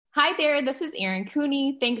Hi there, this is Erin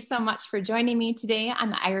Cooney. Thanks so much for joining me today on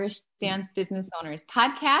the Irish Dance Business Owners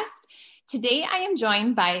podcast. Today I am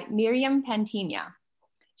joined by Miriam Pentina.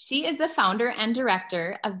 She is the founder and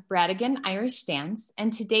director of Bradigan Irish Dance,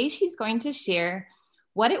 and today she's going to share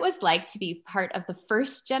what it was like to be part of the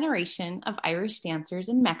first generation of Irish dancers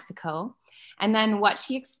in Mexico, and then what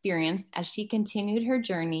she experienced as she continued her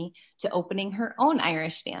journey to opening her own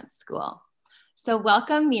Irish dance school. So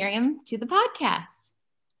welcome, Miriam, to the podcast.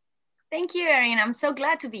 Thank you, Erin. I'm so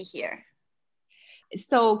glad to be here.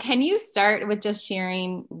 So can you start with just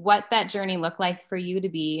sharing what that journey looked like for you to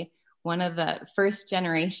be one of the first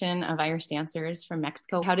generation of Irish dancers from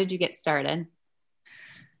Mexico? How did you get started?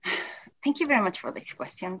 Thank you very much for this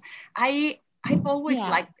question. I've always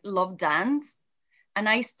loved dance, and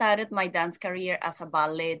I started my dance career as a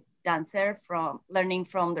ballet dancer from learning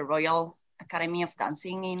from the Royal Academy of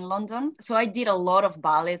Dancing in London. So I did a lot of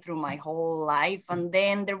ballet through my whole life. And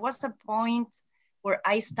then there was a point where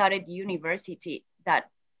I started university that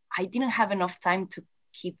I didn't have enough time to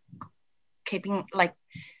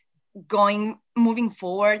moving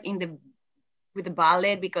forward with the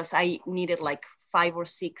ballet, because I needed like 5 or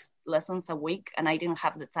 6 lessons a week and I didn't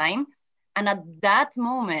have the time. And at that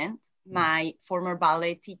moment, my former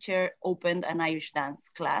ballet teacher opened an Irish dance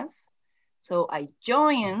class. So I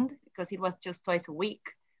joined because it was just twice a week.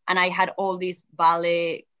 And I had all this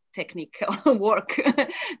ballet technical work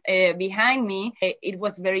behind me. It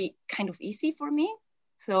was very kind of easy for me.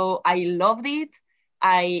 So I loved it.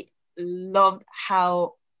 I loved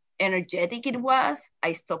how energetic it was.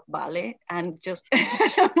 I stopped ballet and just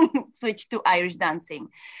switched to Irish dancing.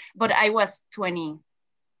 But I was 20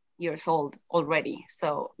 years old already.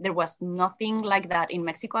 So there was nothing like that in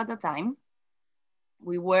Mexico at the time.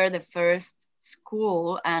 We were the first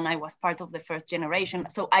school and I was part of the first generation.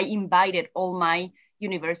 So I invited all my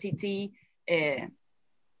university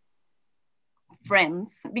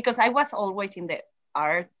friends, because I was always in the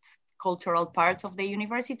art, cultural part of the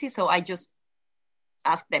university. So I just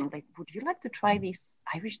asked them, like, would you like to try this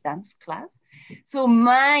Irish dance class? So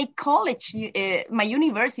my college, my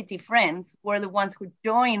university friends were the ones who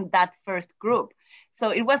joined that first group. So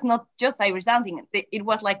it was not just Irish dancing. It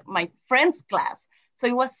was like my friends' class. So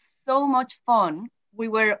it was so much fun. We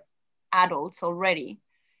were adults already,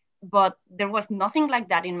 but there was nothing like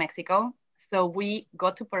that in Mexico. So we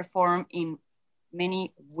got to perform in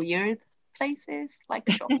many weird places like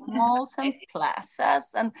shopping malls and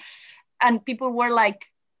plazas, and people were like,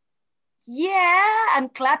 yeah,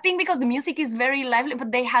 and clapping because the music is very lively,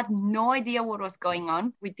 but they had no idea what was going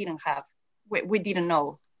on. We didn't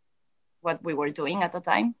know what we were doing at the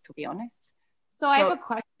time, to be honest. So I have a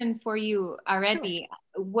question for you already.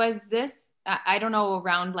 Sure. Was this, I don't know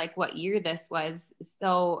around like what year this was.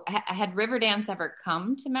 So had Riverdance ever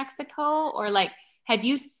come to Mexico, or like, had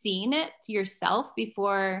you seen it yourself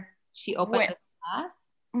before she opened this class?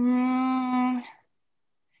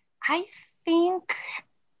 I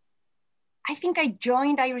think I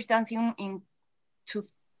joined Irish dancing in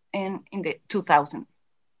the 2000.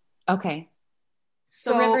 Okay.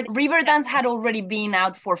 So Riverdance had already been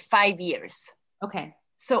out for 5 years. Okay.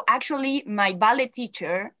 So actually my ballet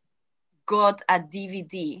teacher got a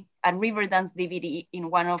DVD, a Riverdance DVD in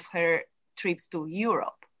one of her trips to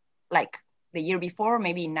Europe, like the year before,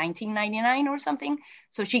 maybe in 1999 or something.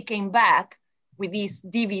 So she came back with this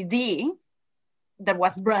DVD that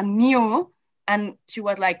was brand new. And she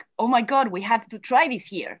was like, oh my God, we have to try this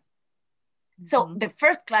here. Mm-hmm. So the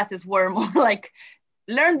first classes were more like,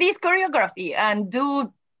 learn this choreography and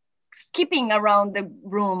do skipping around the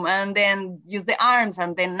room and then use the arms,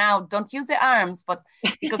 and then now don't use the arms, but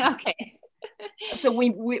because okay. So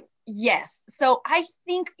yes. So I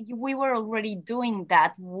think we were already doing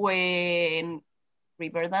that when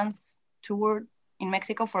Riverdance toured in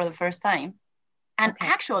Mexico for the first time. And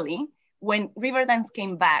actually, when Riverdance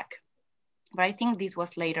came back, but I think this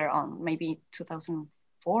was later on, maybe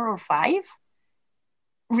 2004 or 5,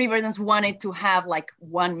 Riverdance wanted to have like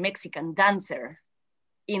one Mexican dancer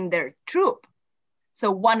in their troupe.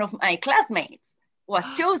 So one of my classmates was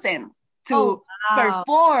chosen to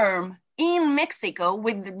perform in Mexico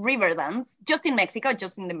with Riverdance, just in Mexico,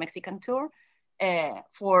 just in the Mexican tour,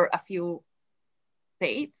 for a few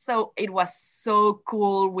dates. So it was so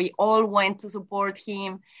cool. We all went to support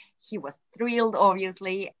him. He was thrilled,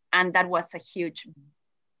 obviously. And that was a huge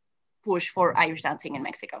push for Irish dancing in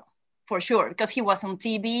Mexico, for sure, because he was on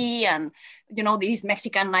TV and, you know, this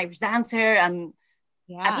Mexican Irish dancer. And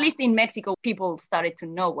at least in Mexico, people started to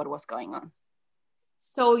know what was going on.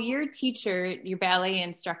 So your teacher, your ballet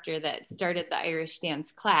instructor that started the Irish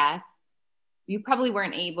dance class, you probably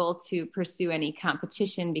weren't able to pursue any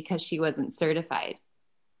competition because she wasn't certified.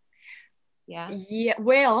 Yeah. Yeah,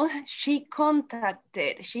 well, she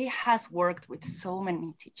has worked with so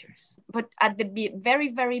many teachers, but at the very,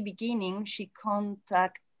 very beginning, she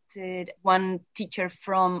contacted one teacher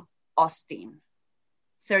from Austin,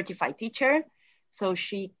 certified teacher. So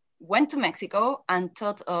she went to Mexico and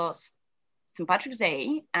taught us St. Patrick's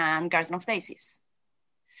Day and Garden of Daisies.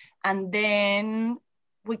 And then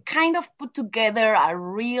we kind of put together a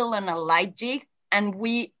real and a light jig, and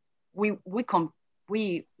we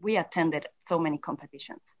attended so many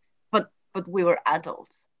competitions, but we were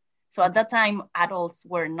adults. So at that time, adults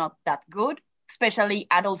were not that good, especially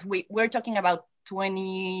adults. We're talking about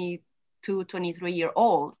 22,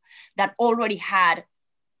 23-year-olds that already had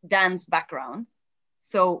dance background.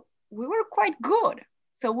 So we were quite good.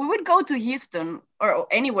 So we would go to Houston or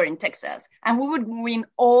anywhere in Texas, and we would win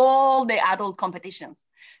all the adult competitions.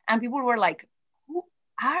 And people were like, who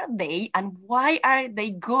are they and why are they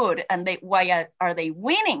good? And why are they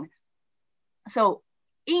winning? So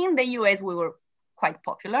in the US, we were quite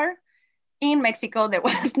popular. In Mexico, there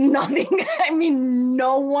was nothing. I mean,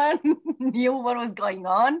 no one knew what was going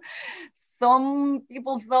on. Some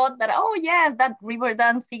people thought that, oh, yes, that river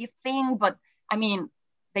dancing thing. But I mean,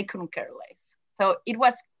 they couldn't care less. So it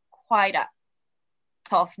was quite a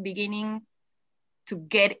tough beginning to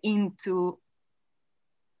get into,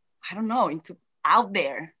 I don't know, into out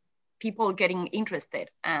there, people getting interested,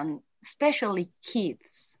 and especially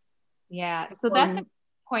kids. Yeah. So that's a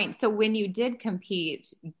point. So when you did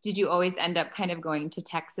compete, did you always end up kind of going to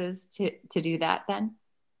Texas to do that then?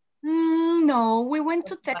 No, we went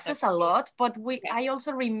to Texas a lot, but I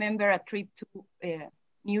also remember a trip to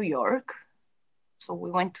New York. So we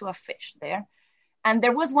went to a fish there. And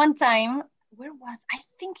there was one time, we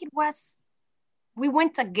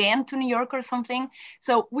went again to New York or something.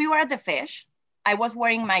 So we were at the fish. I was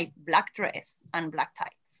wearing my black dress and black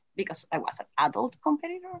tights because I was an adult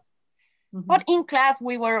competitor. Mm-hmm. But in class,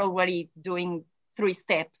 we were already doing 3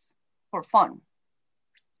 steps for fun.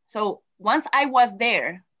 So once I was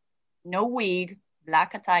there, no wig,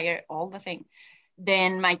 black attire, all the thing,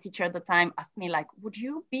 then my teacher at the time asked me, like, would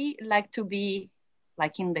you like to be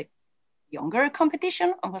like in the younger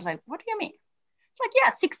competition? I was like, what do you mean? It's like, yeah,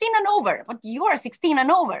 16 and over, but you are 16 and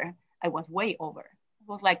over. I was way over.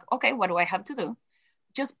 I was like, okay, what do I have to do?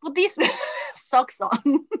 Just put these socks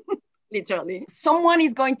on, literally. Someone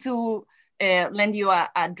is going to lend you a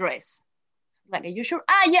dress. Like, are you sure?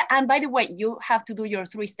 Yeah, and by the way, you have to do your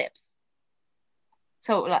 3 steps.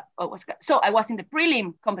 So I was in the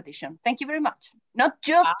prelim competition. Thank you very much. Not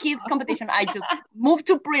just kids competition. I just moved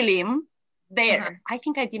to prelim there. Uh-huh. I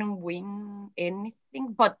think I didn't win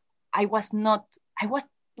anything, but I was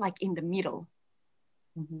like in the middle.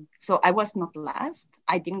 Mm-hmm. So I was not last.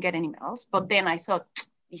 I didn't get any medals, but then I thought,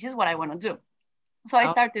 this is what I want to do. So I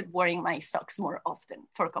started wearing my socks more often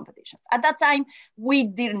for competitions. At that time, we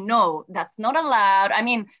didn't know that's not allowed. I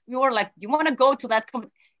mean, we were like, you want to go to that?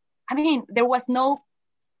 I mean, there was no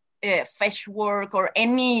fish work or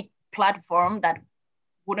any platform that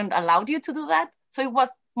wouldn't allow you to do that. So it was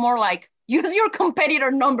more like, use your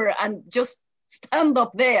competitor number and just stand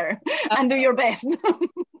up there and do your best.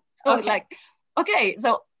 So okay,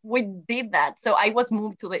 so we did that. So I was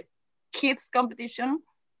moved to the kids competition,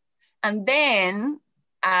 and then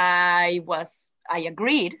I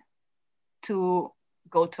agreed to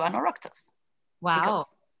go to Anoroctos. Wow.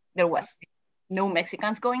 Because there was no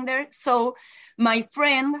Mexicans going there. So my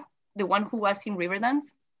friend, the one who was in Riverdance,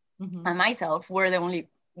 mm-hmm. and myself were the only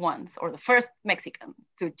ones, or the first Mexican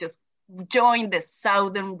to just join the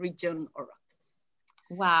southern region Oroctos.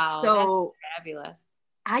 Wow, so that's fabulous.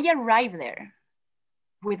 I arrived there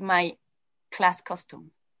with my class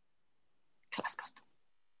costume,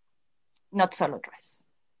 not solo dress.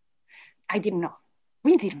 I didn't know.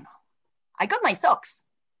 We didn't know. I got my socks,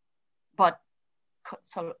 but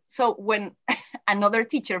so when another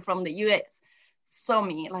teacher from the US saw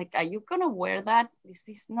me, like, are you gonna wear that? This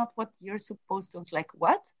is not what you're supposed to. I was like,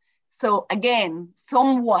 what? So again,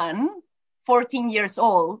 someone 14 years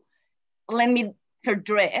old lent me her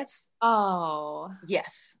dress. Oh.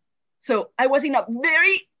 Yes. So I was in a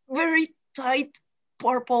very, very tight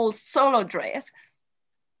purple solo dress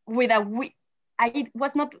with a wig. I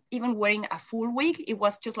was not even wearing a full wig. It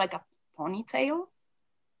was just like a ponytail.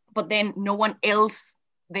 But then no one else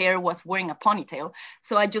there was wearing a ponytail.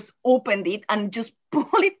 So I just opened it and just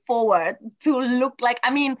pulled it forward to look like, I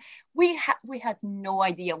mean, we had no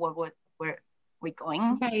idea where we're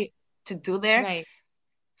going to do there. Right.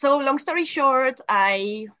 So long story short,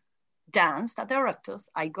 I danced at the Oroctos.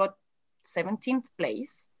 I got 17th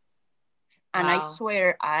place. And I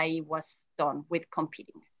swear I was done with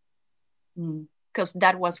competing. Because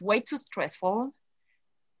that was way too stressful.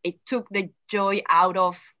 it took the joy out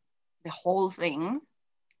of the whole thing.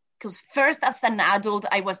 Because first, as an adult,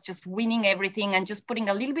 I was just winning everything and just putting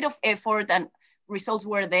a little bit of effort, and results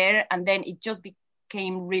were there. And then it just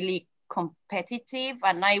became really competitive.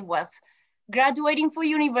 And I was graduating for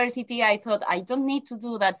university. I thought, I don't need to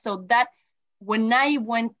do that. So that when I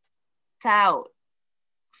went out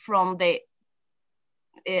from the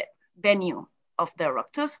venue of the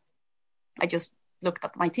Roctus, I just looked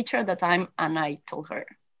at my teacher at the time and I told her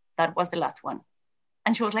that was the last one.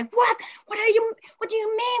 And she was like, what do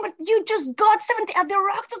you mean? But you just got 70 at the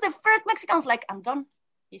Roctus, the first Mexican. I was like, I'm done.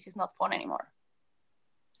 This is not fun anymore.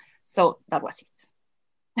 So that was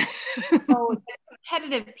it. So the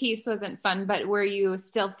competitive piece wasn't fun, but were you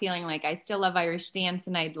still feeling like, I still love Irish dance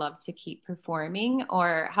and I'd love to keep performing?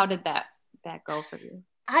 Or how did that go for you?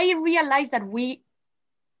 I realized that we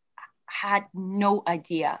had no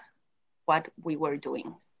idea what we were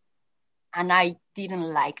doing. And I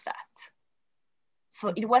didn't like that.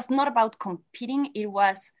 So it was not about competing. It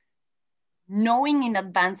was knowing in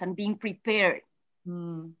advance and being prepared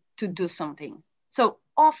to do something. So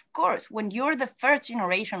of course, when you're the first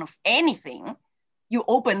generation of anything, you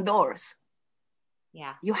open doors.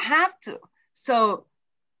 Yeah. You have to. So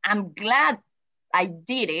I'm glad I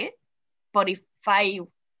did it. But if I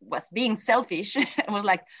was being selfish, I was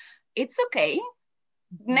like, it's okay.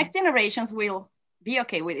 Next generations will be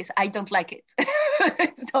okay with this. I don't like it.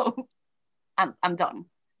 So I'm done.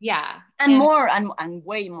 Yeah. And more and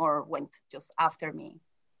way more went just after me.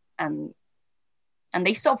 And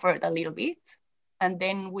they suffered a little bit. And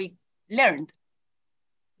then we learned.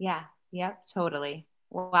 Yeah. Yep. Totally.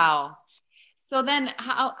 Wow. So then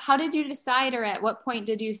how did you decide, or at what point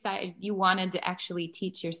did you decide you wanted to actually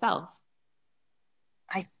teach yourself?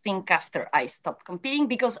 I think after I stopped competing,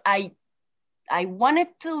 because I wanted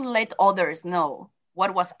to let others know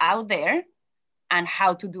what was out there and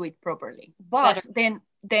how to do it properly. But then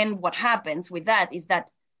what happens with that is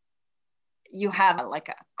that you have like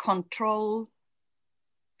a control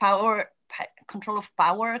of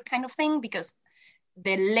power kind of thing, because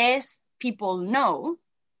the less people know,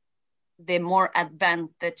 the more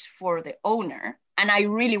advantage for the owner. And I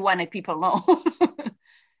really wanted people to know.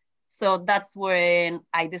 So that's when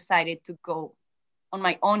I decided to go on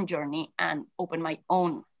my own journey and open my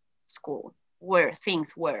own school where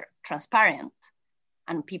things were transparent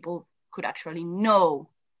and people could actually know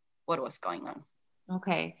what was going on.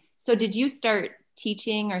 Okay. So did you start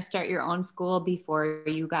teaching or start your own school before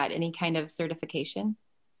you got any kind of certification?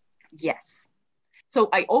 Yes. So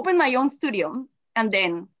I opened my own studio and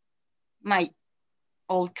then my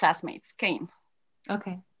old classmates came.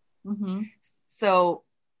 Okay. Mm-hmm. So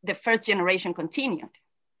the first generation continued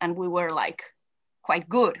and we were like quite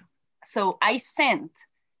good. So I sent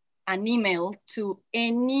an email to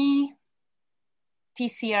any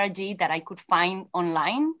TCRG that I could find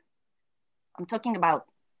online. I'm talking about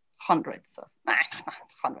hundreds,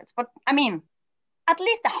 but I mean, at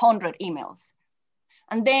least 100 emails.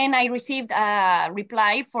 And then I received a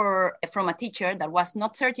reply from a teacher that was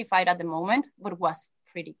not certified at the moment, but was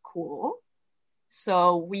pretty cool.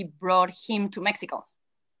 So we brought him to Mexico.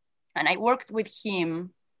 And I worked with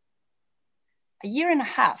him a year and a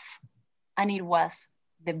half. And it was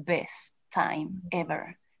the best time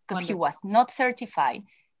ever, because he was not certified.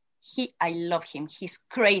 I love him. He's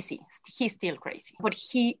crazy. He's still crazy, but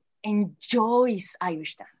he enjoys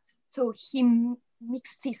Irish dance. So he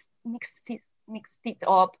mixed it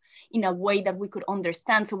up in a way that we could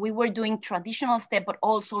understand. So we were doing traditional step, but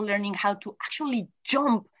also learning how to actually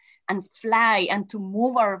jump and fly and to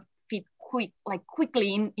move our feet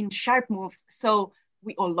quickly in sharp moves. So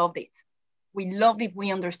we all loved it. We loved it.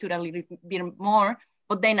 We understood a little bit more.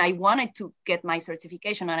 But then I wanted to get my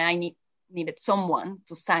certification and I needed someone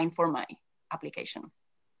to sign for my application.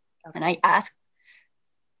 Okay. And I asked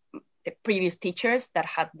the previous teachers that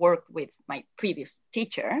had worked with my previous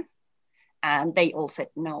teacher, and they all said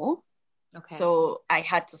no. Okay. So I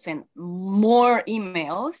had to send more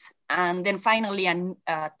emails. And then finally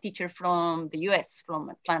a teacher from the US, from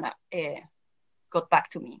Atlanta, got back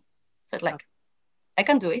to me. Said like, okay, I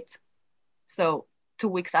can do it. So 2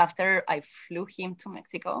 weeks after I flew him to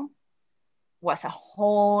Mexico, was a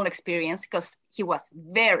whole experience because he was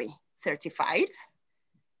very certified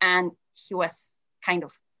and he was kind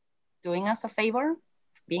of doing us a favor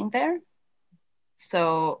being there.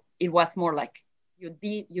 So it was more like, you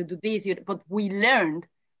do this, but we learned.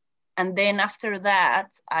 And then after that,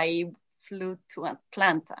 I flew to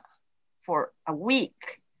Atlanta for a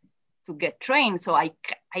week to get trained. So I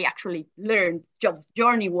actually learned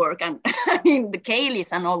journey work and I mean, the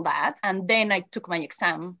Keilis and all that. And then I took my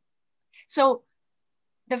exam. So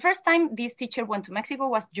the first time this teacher went to Mexico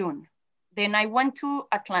was June. Then I went to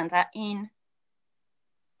Atlanta in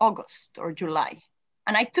August or July.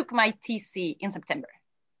 And I took my TC in September.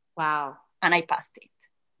 Wow. And I passed it.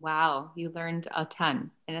 Wow. You learned a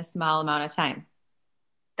ton in a small amount of time.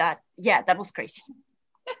 That was crazy.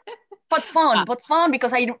 But fun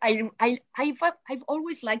because I've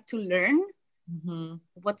always liked to learn.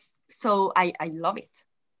 Mm-hmm. So I love it.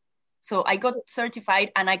 So I got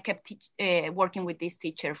certified and I kept working with this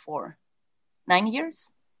teacher for 9 years.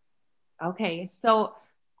 Okay. So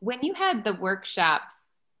when you had the workshops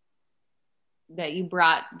that you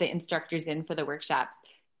brought the instructors in for the workshops,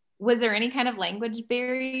 was there any kind of language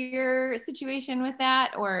barrier situation with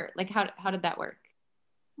that? Or like, how did that work?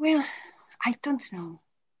 Well, I don't know.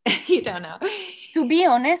 You don't know. To be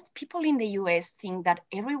honest, people in the US think that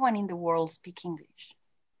everyone in the world speaks English.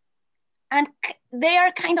 And they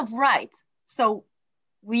are kind of right. So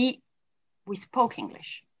we spoke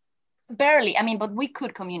English. Barely, but we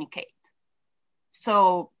could communicate.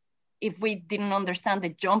 So if we didn't understand the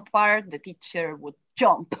jump part, the teacher would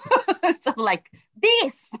jump. So like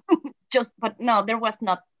this, but no, there was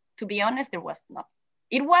not, to be honest, there was not.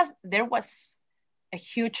 There was a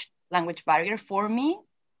huge language barrier for me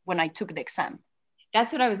when I took the exam.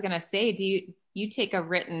 That's what I was going to say. Do you take a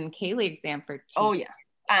written CALE exam for TC? Oh yeah.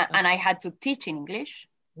 And I had to teach in English.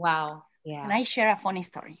 Wow. Yeah. And I share a funny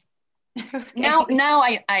story. Okay. Now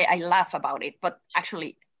I laugh about it, but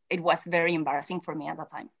actually it was very embarrassing for me at that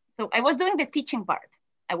time. So I was doing the teaching part.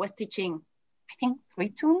 I was teaching, I think 3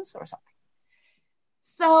 tunes or something.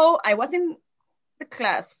 So I was in the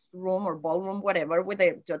classroom or ballroom, whatever, with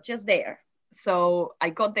the judges there. So I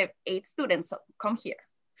got the 8 students, so come here.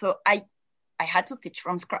 So I had to teach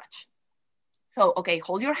from scratch. So, okay,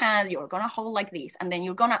 hold your hands. You're going to hold like this. And then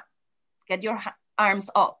you're going to get your arms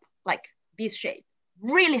up like this shape,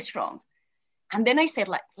 really strong. And then I said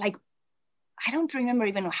like, I don't remember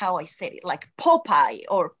even how I said it, like Popeye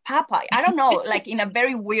or Popeye. I don't know, like in a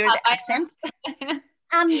very weird accent.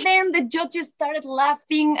 And then the judges started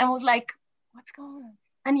laughing and was like, what's going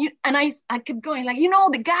on? And I kept going like,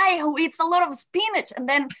 the guy who eats a lot of spinach. And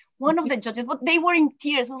then one of the judges, but they were in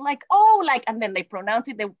tears, was like, and then they pronounced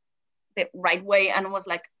it the right way and was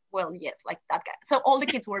like, well, yes, like that guy. So all the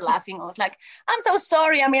kids were laughing. I was like, I'm so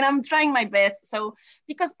sorry. I'm trying my best. So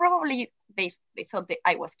because probably they thought that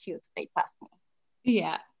I was cute, they passed me.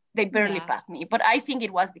 Yeah. They barely passed me. But I think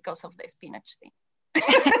it was because of the spinach thing.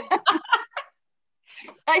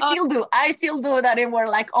 I still do that. They were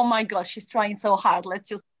like, oh my gosh, she's trying so hard. Let's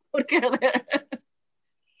just put her there.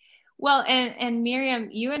 Well, and Miriam,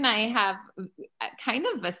 you and I have kind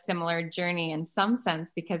of a similar journey in some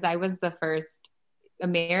sense, because I was the first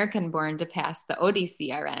American born to pass the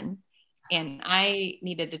ODCRN, and I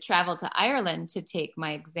needed to travel to Ireland to take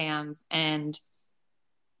my exams, and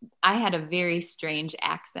I had a very strange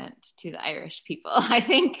accent to the Irish people, I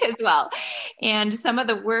think, as well. And some of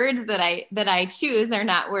the words that I choose are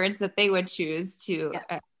not words that they would choose to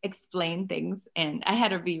explain things. And I had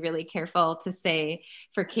to be really careful to say,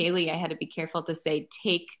 for CALE, I had to be careful to say,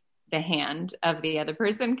 take the hand of the other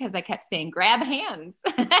person, because I kept saying, grab hands.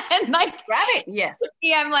 And like, grab it, yes.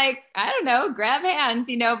 Yeah, I'm like, I don't know, grab hands,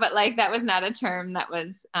 but like that was not a term that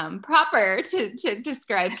was proper to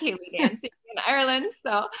describe CALE dancing in Ireland.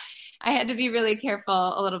 So I had to be really careful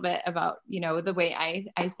a little bit about, the way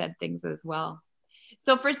I said things as well.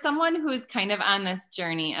 So for someone who's kind of on this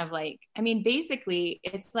journey of like, basically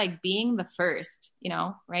it's like being the first,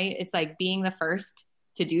 right? It's like being the first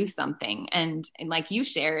to do something. And like you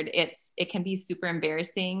shared, it can be super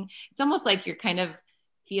embarrassing. It's almost like you're kind of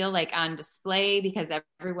feel like on display because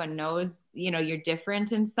everyone knows, you're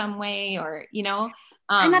different in some way, or,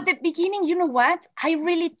 and at the beginning, you know what? I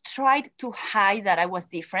really tried to hide that I was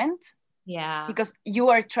different. Yeah. Because you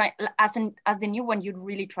are trying, as the new one, you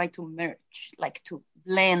really try to merge, like to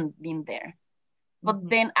blend in there. But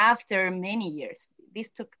then after many years, this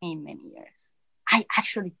took me many years, I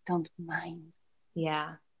actually don't mind.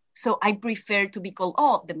 Yeah. So I prefer to be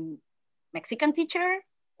called, the Mexican teacher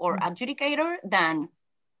or adjudicator than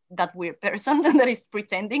that weird person that is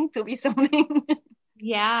pretending to be something.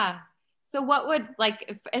 Yeah. So what would,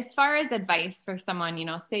 like, as far as advice for someone,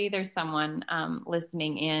 say there's someone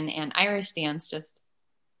listening in and Irish dance just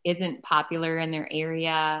isn't popular in their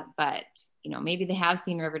area, but, maybe they have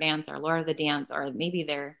seen Riverdance or Lord of the Dance, or maybe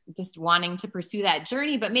they're just wanting to pursue that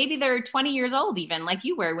journey, but maybe they're 20 years old, even like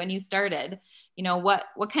you were when you started.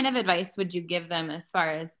 What kind of advice would you give them as far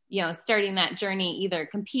as, starting that journey, either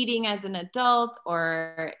competing as an adult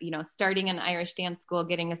or, starting an Irish dance school,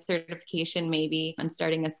 getting a certification maybe, and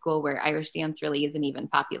starting a school where Irish dance really isn't even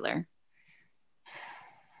popular?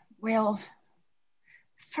 Well,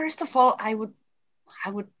 First of all, I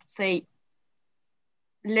would say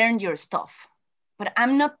learn your stuff. But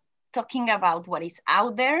I'm not talking about what is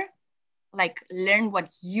out there, like learn what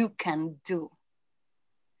you can do.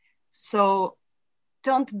 So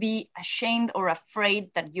don't be ashamed or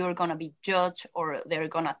afraid that you're going to be judged or they're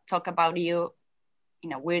going to talk about you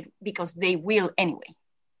in a weird, because they will anyway.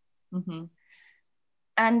 Mm-hmm.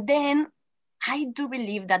 And then I do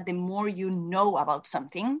believe that the more you know about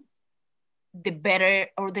something, the better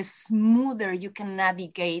or the smoother you can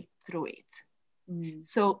navigate through it. Mm.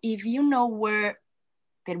 So if you know where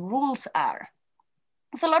the rules are,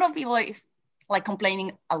 so a lot of people is like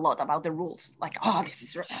complaining a lot about the rules, like, oh, this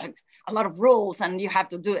is a lot of rules and you have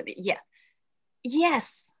to do it.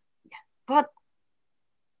 Yes, but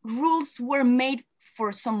rules were made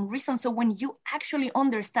for some reason. So when you actually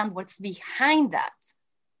understand what's behind that,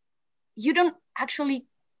 you don't actually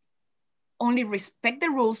only respect the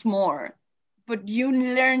rules more, but you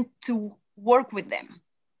learn to work with them.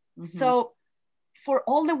 Mm-hmm. So for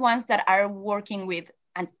all the ones that are working with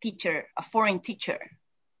a teacher, a foreign teacher,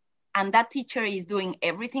 and that teacher is doing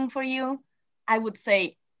everything for you, I would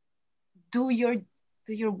say, do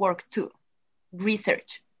your work too.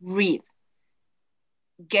 Research, read,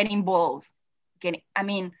 get involved,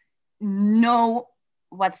 know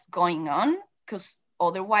what's going on, because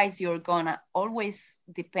otherwise you're gonna always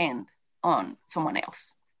depend on someone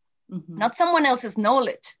else. Mm-hmm. Not someone else's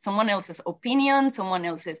knowledge, someone else's opinion, someone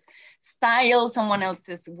else's style, someone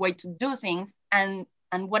else's way to do things. And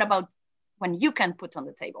what about when you can put on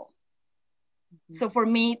the table? Mm-hmm. So for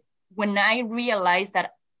me, when I realized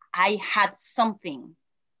that I had something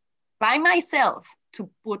by myself to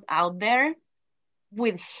put out there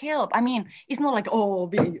with help, it's not like, oh,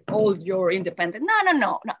 be all you're independent.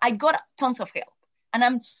 No. I got tons of help. And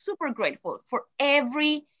I'm super grateful for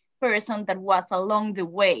every person that was along the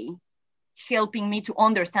way helping me to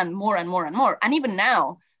understand more and more and more. And even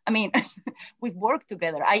now, we've worked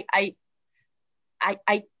together. I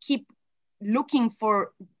keep looking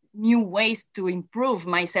for new ways to improve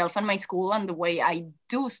myself and my school and the way I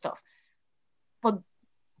do stuff. But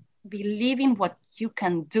believe in what you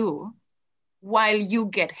can do while you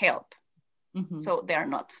get help. Mm-hmm. So they're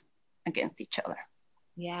not against each other.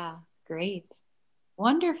 Yeah, great.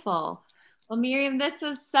 Wonderful. Well, Miriam, this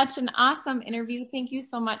was such an awesome interview. Thank you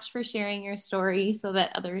so much for sharing your story so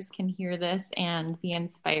that others can hear this and be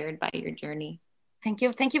inspired by your journey. Thank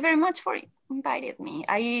you. Thank you very much for inviting me.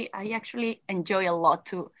 I actually enjoy a lot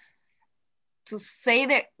to say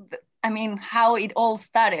that, how it all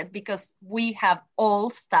started, because we have all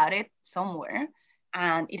started somewhere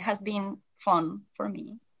and it has been fun for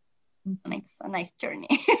me. And it's a nice journey.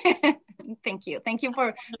 Thank you. Thank you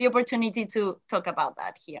for the opportunity to talk about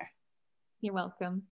that here. You're welcome.